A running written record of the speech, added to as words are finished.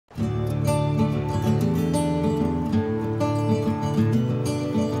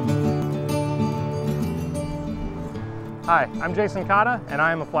Hi, I'm Jason Cotta, and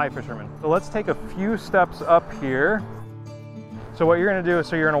I am a fly fisherman. So let's take a few steps up here. So what you're gonna do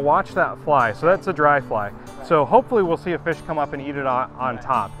is, you're gonna watch that fly. So that's a dry fly. So hopefully we'll see a fish come up and eat it on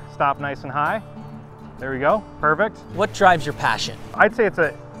top. Stop nice and high. There we go, perfect. What drives your passion? I'd say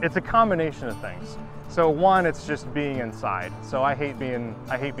it's a combination of things. So one, it's just being inside. So I hate being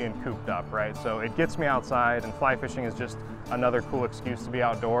cooped up, right? So it gets me outside, and fly fishing is just another cool excuse to be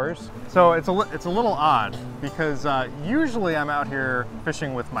outdoors. So it's a little odd because usually I'm out here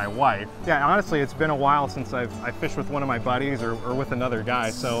fishing with my wife. Yeah, honestly, it's been a while since I fished with one of my buddies or with another guy.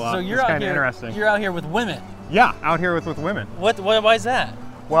 So it's kind of interesting. You're out here with women. Yeah, out here with women. Why is that?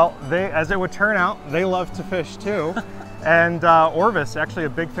 Well, as it would turn out, they love to fish too. And Orvis, actually a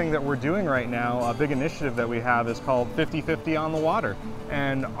big thing that we're doing right now, a big initiative that we have is called 50-50 on the water.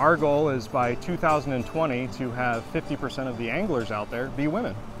 And our goal is by 2020 to have 50% of the anglers out there be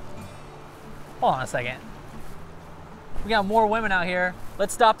women. Hold on a second. We got more women out here.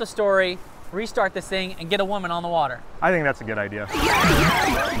 Let's stop the story, restart this thing, and get a woman on the water. I think that's a good idea.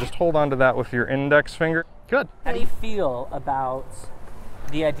 Just hold on to that with your index finger. Good. How do you feel about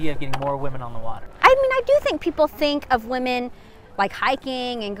the idea of getting more women on the water? I mean, I do think people think of women like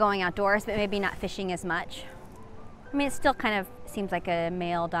hiking and going outdoors, but maybe not fishing as much. I mean, it still kind of seems like a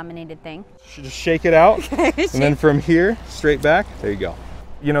male-dominated thing. Just shake it out, and then from here, straight back, there you go.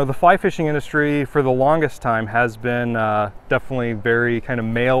 You know, the fly fishing industry for the longest time has been definitely very kind of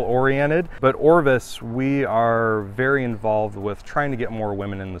male-oriented, but Orvis, we are very involved with trying to get more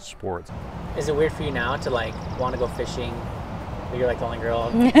women in the sport. Is it weird for you now to like want to go fishing? You're like the only girl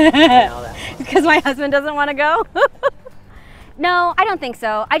and all that. Because my husband doesn't want to go? No, I don't think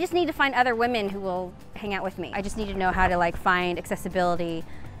so. I just need to find other women who will hang out with me. I just need to know how to like find accessibility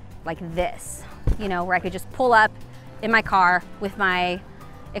like this, you know, where I could just pull up in my car with my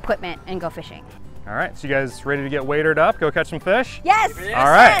equipment and go fishing. All right, so you guys ready to get waitered up, go catch some fish? Yes!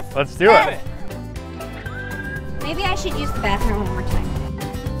 All right, yes, let's do yes. it. Maybe I should use the bathroom one more time.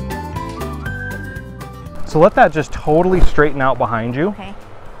 So let that just totally straighten out behind you. Okay.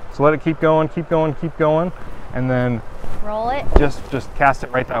 So let it keep going, keep going, keep going, and then roll it. Just cast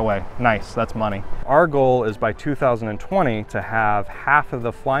it right that way. Nice, that's money. Our goal is by 2020 to have half of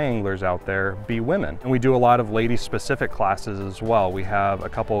the fly anglers out there be women. And we do a lot of lady-specific classes as well. We have a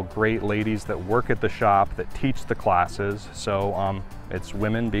couple great ladies that work at the shop that teach the classes. So it's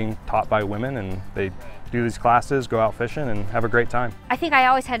women being taught by women, and they do these classes, go out fishing, and have a great time. I think I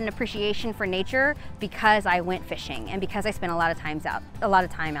always had an appreciation for nature because I went fishing and because I spent a lot of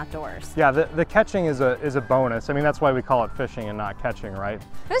time outdoors. Yeah, the catching is a bonus. I mean, that's why we call it fishing and not catching, right?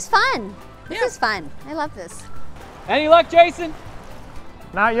 It was fun. This is fun. I love this. Any luck, Jason?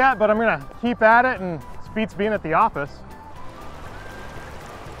 Not yet, but I'm gonna keep at it, and it beats being at the office.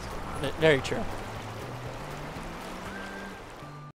 Very true.